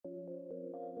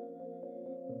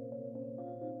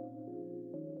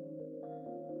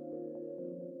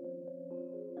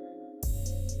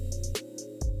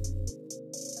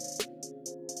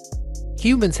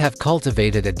Humans have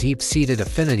cultivated a deep-seated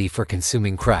affinity for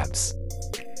consuming crabs.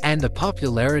 And the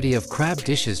popularity of crab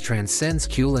dishes transcends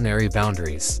culinary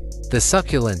boundaries. The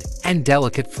succulent and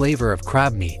delicate flavor of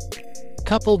crab meat,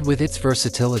 coupled with its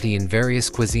versatility in various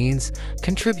cuisines,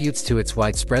 contributes to its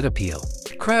widespread appeal.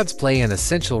 Crabs play an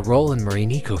essential role in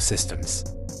marine ecosystems,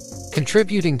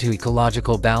 contributing to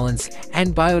ecological balance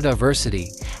and biodiversity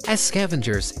as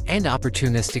scavengers and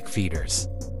opportunistic feeders.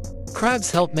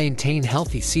 Crabs help maintain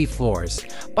healthy sea floors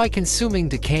by consuming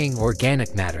decaying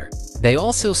organic matter. They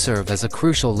also serve as a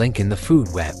crucial link in the food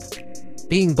web,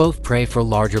 being both prey for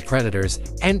larger predators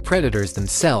and predators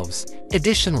themselves.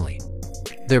 Additionally,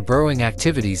 their burrowing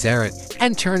activities aerate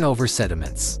and turn over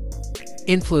sediments,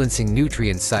 influencing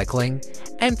nutrient cycling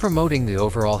and promoting the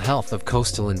overall health of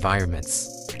coastal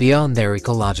environments. Beyond their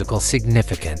ecological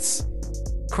significance,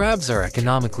 crabs are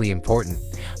economically important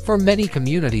for many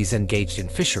communities engaged in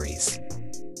fisheries,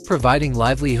 providing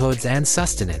livelihoods and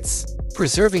sustenance.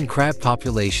 Preserving crab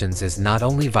populations is not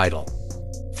only vital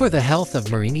for the health of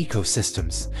marine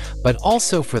ecosystems, but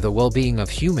also for the well-being of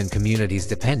human communities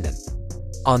dependent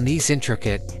on these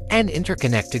intricate and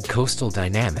interconnected coastal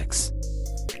dynamics.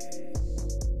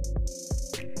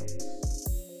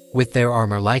 With their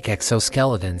armor-like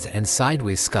exoskeletons and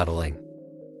sideways scuttling,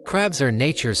 crabs are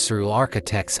nature's true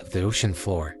architects of the ocean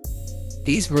floor.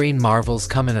 These marine marvels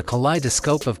come in a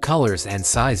kaleidoscope of colors and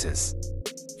sizes,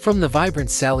 from the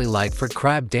vibrant Sally Lightfoot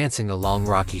crab dancing along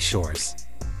rocky shores,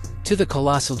 to the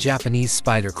colossal Japanese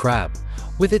spider crab,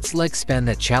 with its leg span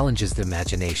that challenges the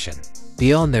imagination.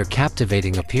 Beyond their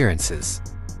captivating appearances,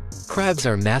 crabs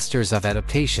are masters of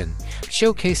adaptation,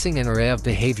 showcasing an array of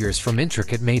behaviors from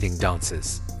intricate mating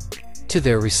dances to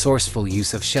their resourceful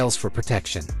use of shells for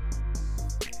protection.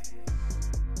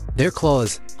 Their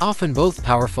claws, often both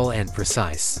powerful and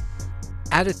precise,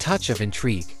 add a touch of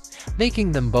intrigue,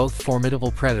 making them both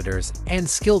formidable predators and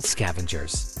skilled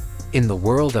scavengers. In the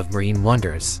world of marine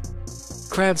wonders,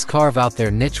 crabs carve out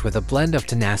their niche with a blend of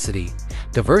tenacity,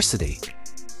 diversity,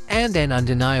 and an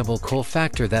undeniable cool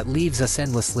factor that leaves us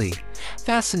endlessly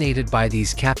fascinated by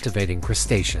these captivating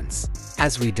crustaceans.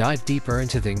 As we dive deeper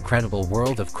into the incredible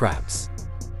world of crabs,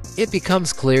 it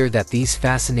becomes clear that these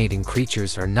fascinating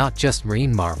creatures are not just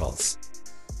marine marvels,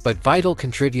 but vital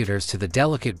contributors to the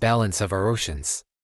delicate balance of our oceans.